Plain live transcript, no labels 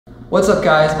What's up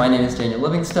guys, my name is Daniel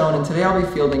Livingstone and today I'll be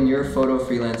fielding your photo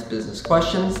freelance business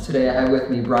questions. Today I have with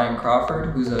me Brian Crawford,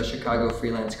 who's a Chicago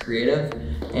freelance creative,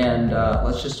 and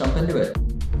let's just jump into it.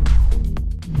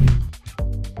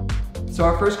 So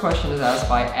our first question is asked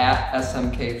by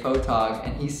 @SMKPhotog,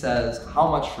 and he says, how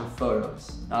much for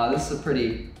photos? This is a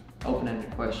pretty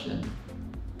open-ended question,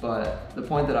 but the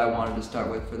point that I wanted to start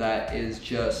with for that is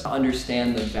just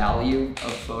understand the value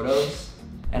of photos.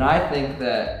 And I think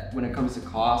that when it comes to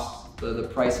cost, the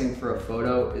pricing for a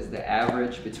photo is the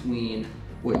average between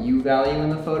what you value in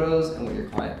the photos and what your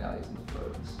client values in the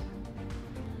photos.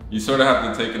 You sort of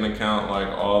have to take into account like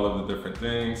all of the different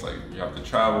things, like you have to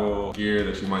travel, gear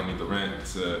that you might need to rent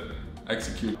to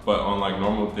execute. But on like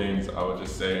normal things, I would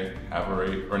just say have a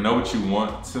rate or know what you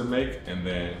want to make and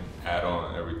then add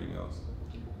on everything else.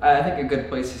 I think a good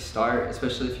place to start,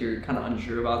 especially if you're kind of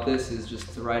unsure about this, is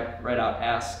just to write out,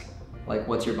 ask like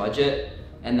what's your budget,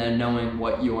 and then knowing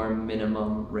what your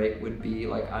minimum rate would be.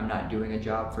 Like, I'm not doing a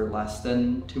job for less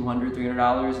than $200,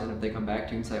 $300, and if they come back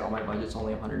to you and say, oh, my budget's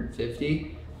only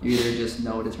 $150, you either just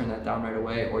know to turn that down right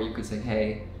away, or you could say,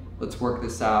 hey, let's work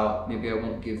this out. Maybe I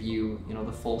won't give you,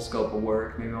 the full scope of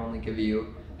work. Maybe I'll only give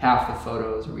you half the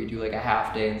photos, or we do like a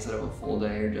half day instead of a full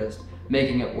day, or just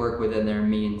making it work within their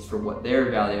means for what they're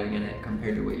valuing in it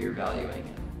compared to what you're valuing in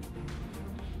it.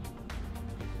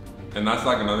 And that's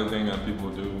like another thing that people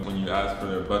do when you ask for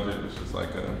their budget. It's just like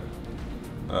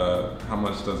how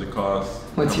much does it cost?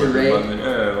 What's your rate?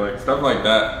 Yeah, like stuff like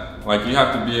that. Like you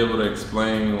have to be able to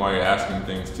explain why you're asking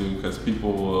things too, because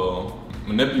people will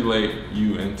manipulate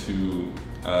you into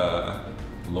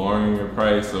lowering your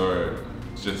price or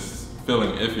just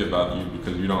feeling iffy about you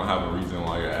because you don't have a reason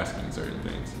why you're asking certain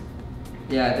things.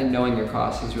 Yeah, I think knowing your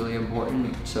costs is really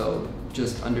important. So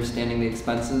just understanding the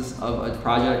expenses of a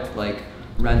project, like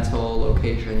rental,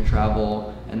 location,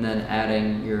 travel, and then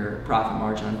adding your profit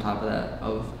margin on top of that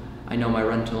I know my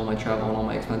rental, my travel, and all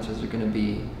my expenses are gonna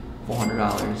be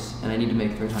 $400 and I need to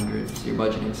make $300, so you're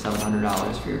budgeting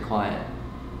 $700 for your client.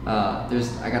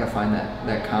 I gotta find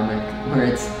that comic where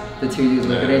it's the two dudes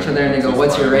look at each other and they go,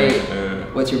 what's your rate?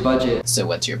 What's your budget? So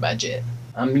what's your budget?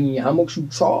 I mean, how much you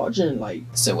charging? Like,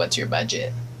 so what's your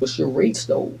budget? What's your rates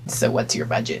though? So what's your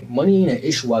budget? Money ain't an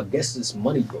issue, I guess it's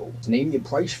money, bro. Name your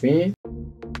price, fam.